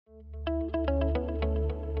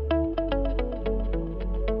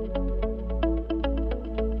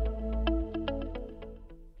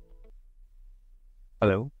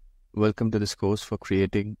Welcome to this course for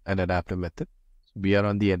creating an adapter method. We are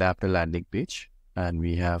on the adapter landing page and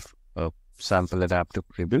we have a sample adapter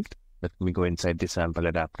pre-built. Let me go inside the sample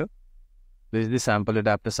adapter. This is the sample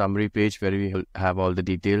adapter summary page where we have all the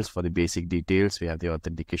details. For the basic details, we have the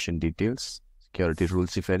authentication details, security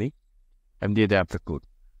rules if any, and the adapter code.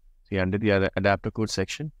 See, under the adapter code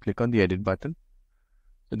section, click on the edit button.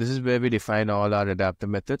 So this is where we define all our adapter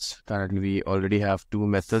methods. Currently, we already have two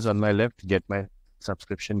methods on my left, get my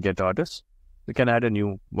subscription, get orders. We can add a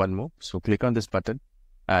new one more. So click on this button,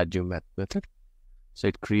 add new method. So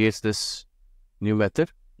it creates this new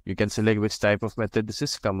method. You can select which type of method this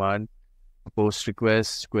is: command, post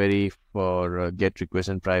request, query for get request,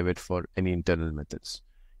 and private for any internal methods.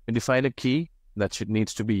 You define a key that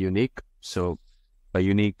needs to be unique. So a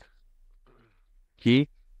unique key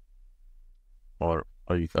or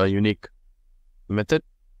a unique method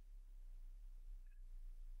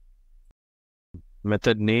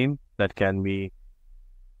name that can be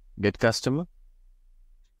get customer,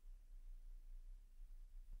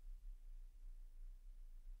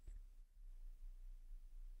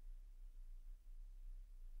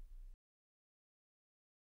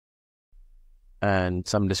 and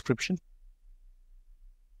some description.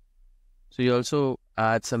 So you also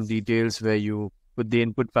add some details where you put the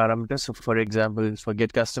input parameters. So for example, for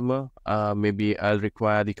get customer, maybe I'll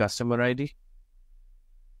require the customer ID,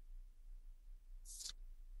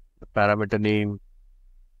 the parameter name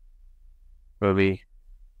will be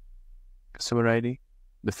customer ID,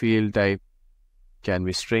 the field type can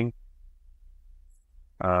be string.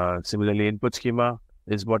 Similarly, input schema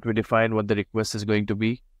is what we define what the request is going to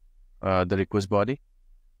be, the request body.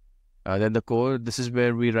 Then the code, this is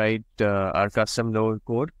where we write our custom node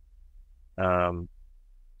code. And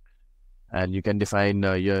you can define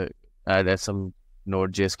add some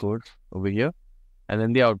Node.js code over here. And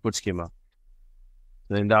then the output schema.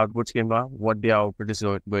 So in the output schema, what the output is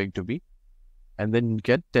going to be. And then you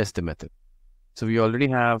can test the method. So we already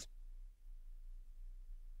have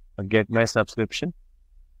a get my subscription.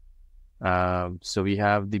 So we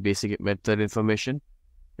have the basic method information.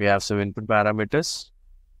 We have some input parameters,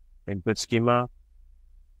 input schema,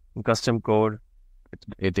 custom code.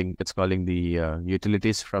 It's calling the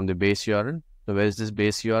utilities from the base URL. So where is this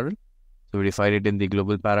base URL? So we define it in the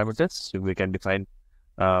global parameters. So we can define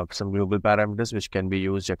some global parameters which can be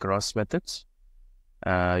used across methods.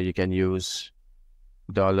 You can use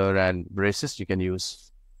dollar and braces. You can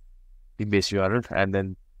use the base URL and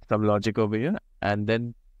then some logic over here. And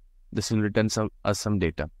then this will return some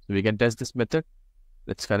data. So we can test this method.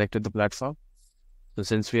 Let's connect to the platform. So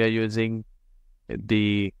since we are using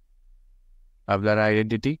the Avalara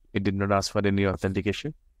identity, it did not ask for any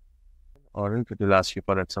authentication, or it will ask you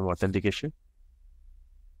for some authentication.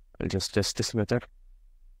 I'll just test this method.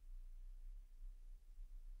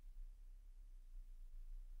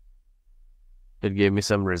 It gave me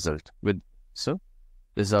some result. So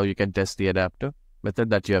this is how you can test the adapter method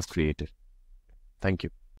that you have created. Thank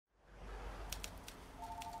you.